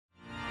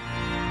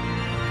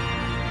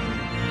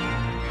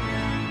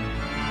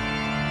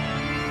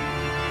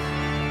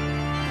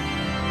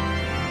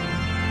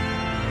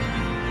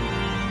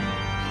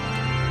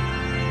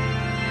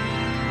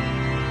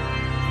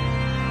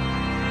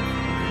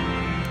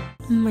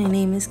My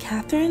name is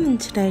Catherine, and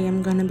today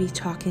I'm going to be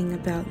talking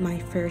about my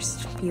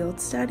first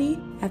field study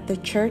at the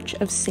Church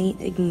of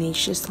St.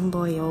 Ignatius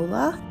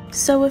Loyola.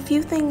 So a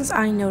few things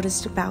I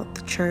noticed about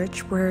the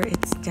church were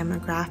its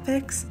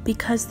demographics.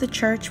 Because the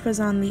church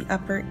was on the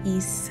Upper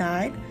East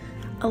Side,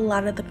 a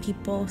lot of the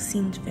people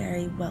seemed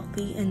very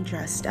wealthy and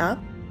dressed up.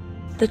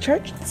 The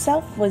church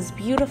itself was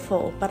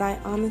beautiful, but I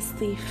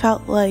honestly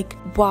felt like,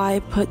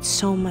 why put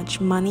so much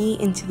money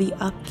into the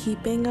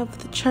upkeeping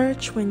of the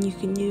church when you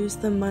can use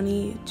the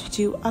money to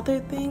do other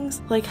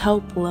things, like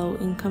help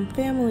low-income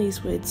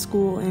families with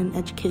school and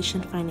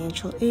education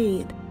financial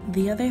aid?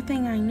 The other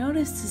thing I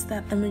noticed is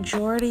that the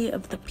majority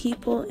of the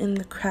people in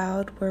the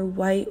crowd were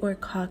white or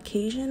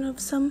Caucasian of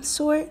some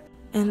sort,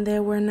 and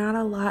there were not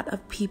a lot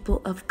of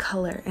people of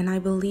color, and I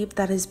believe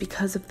that is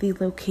because of the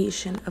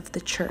location of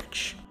the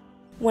church.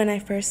 When I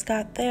first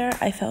got there,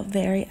 I felt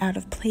very out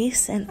of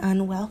place and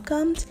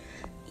unwelcomed.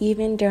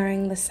 Even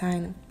during the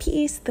sign of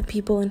peace, the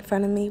people in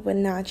front of me would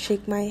not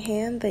shake my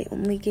hand. They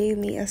only gave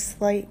me a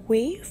slight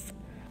wave.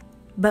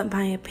 But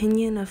my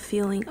opinion of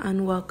feeling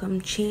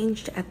unwelcome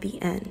changed at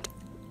the end.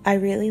 I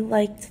really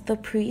liked the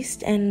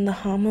priest and the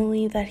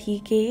homily that he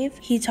gave.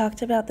 He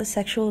talked about the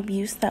sexual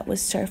abuse that was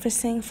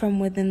surfacing from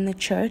within the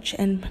church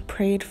and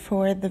prayed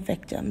for the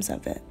victims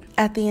of it.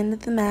 At the end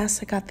of the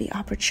Mass, I got the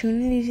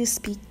opportunity to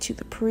speak to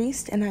the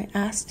priest, and I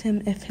asked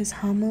him if his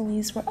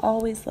homilies were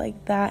always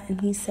like that,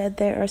 and he said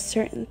there are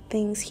certain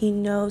things he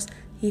knows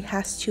he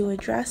has to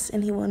address,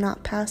 and he will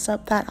not pass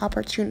up that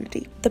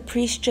opportunity. The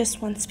priest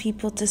just wants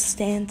people to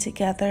stand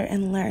together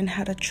and learn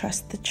how to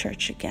trust the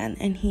church again,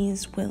 and he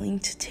is willing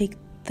to take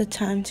the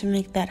time to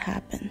make that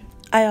happen.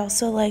 I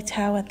also liked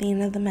how at the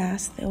end of the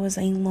Mass there was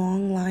a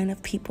long line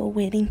of people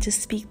waiting to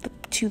speak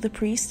to the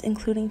priest,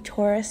 including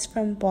tourists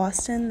from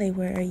Boston. They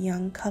were a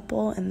young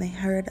couple and they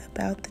heard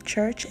about the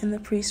church and the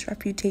priest's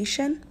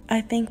reputation.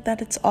 I think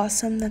that it's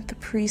awesome that the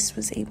priest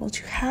was able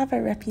to have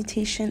a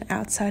reputation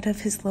outside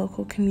of his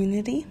local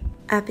community.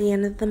 At the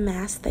end of the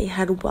Mass, they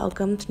had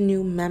welcomed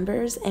new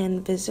members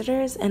and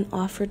visitors and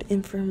offered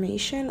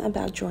information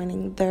about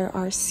joining their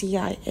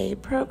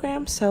RCIA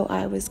program, so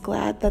I was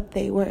glad that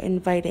they were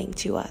inviting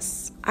to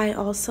us. I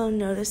also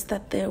noticed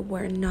that there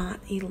were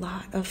not a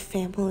lot of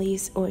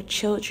families or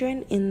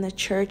children in the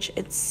church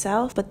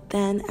itself, but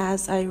then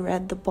as I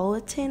read the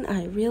bulletin,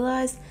 I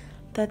realized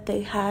that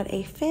they had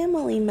a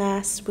family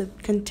Mass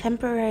with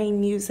contemporary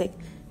music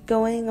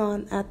going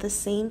on at the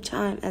same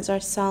time as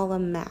our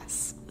solemn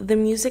Mass. The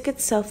music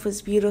itself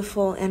was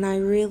beautiful, and I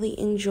really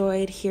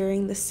enjoyed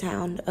hearing the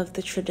sound of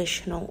the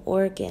traditional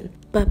organ.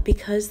 But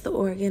because the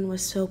organ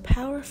was so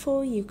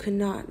powerful, you could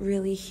not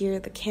really hear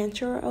the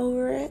cantor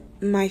over it.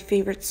 My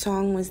favorite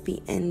song was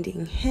the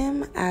ending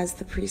hymn. As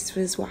the priest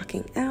was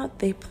walking out,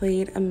 they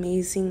played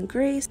Amazing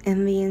Grace,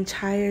 and the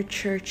entire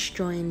church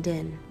joined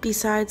in.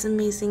 Besides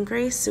Amazing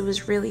Grace, it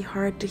was really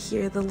hard to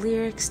hear the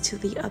lyrics to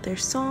the other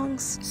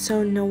songs,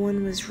 so no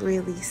one was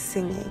really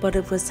singing. But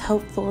it was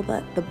helpful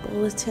that the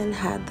bulletin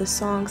had the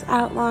songs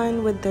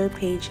outlined with their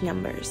page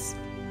numbers.